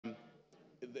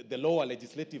the lower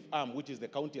legislative arm, which is the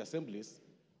county assemblies,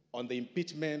 on the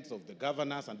impeachments of the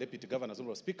governors and deputy governors,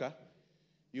 Honorable Speaker,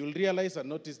 you'll realize and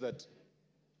notice that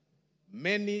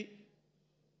many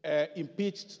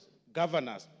impeached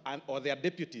governors or their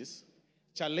deputies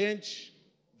challenge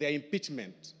their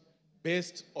impeachment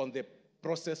based on the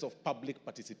process of public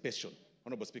participation,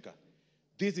 Honorable Speaker.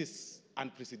 This is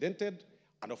unprecedented,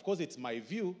 and of course it's my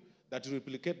view that to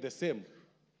replicate the same,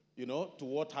 to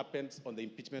what happens on the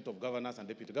impeachment of governors and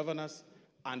deputy governors,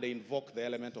 and they invoke the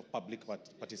element of public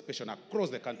participation across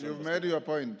the country. You've made your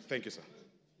point. Thank you, sir.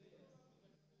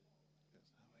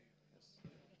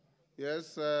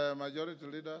 Yes, Majority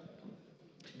Leader.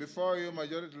 Before you,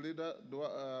 Majority Leader,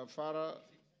 Farah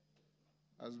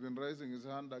has been raising his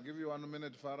hand. I'll give you 1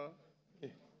 minute, Farah.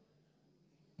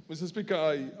 Mr. Speaker,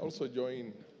 I also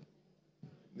join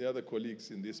the other colleagues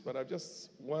in this, but I've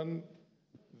just one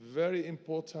very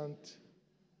important,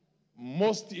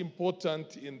 most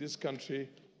important in this country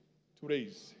to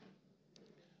raise.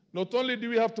 Not only do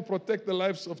we have to protect the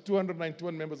lives of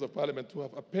 291 members of parliament who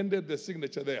have appended their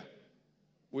signature there,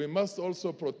 we must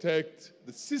also protect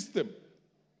the system.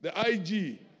 The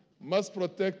IG must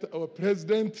protect our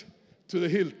president to the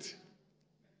hilt.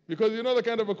 Because you know the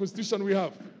kind of a constitution we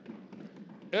have.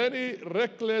 Any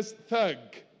reckless thug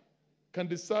can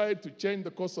decide to change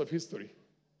the course of history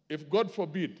if, God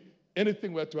forbid,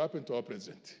 anything were to happen to our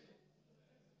president.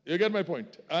 You get my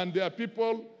point? And there are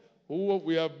people who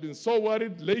we have been so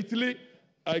worried lately,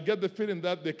 I get the feeling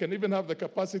that they can even have the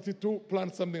capacity to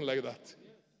plan something like that.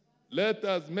 Let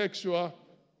us make sure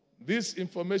this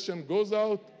information goes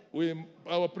out.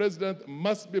 Our president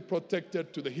must be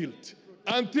protected to the hilt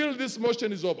until this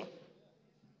motion is over.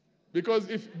 Because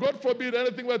if, God forbid,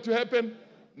 anything were to happen,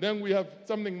 then we have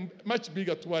something much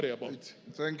bigger to worry about.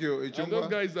 Thank you. And those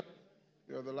guys are...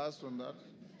 You're the last on that.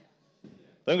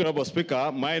 Thank you, Honorable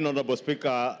Speaker. My Honorable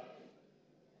Speaker,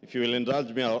 if you will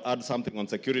indulge me, I'll add something on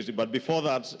security. But before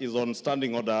that is on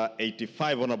Standing Order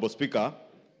 85, Honorable Speaker.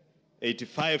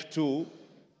 85-2,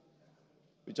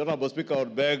 which, Honorable Speaker, I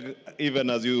would beg, even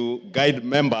as you guide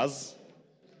members,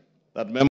 that members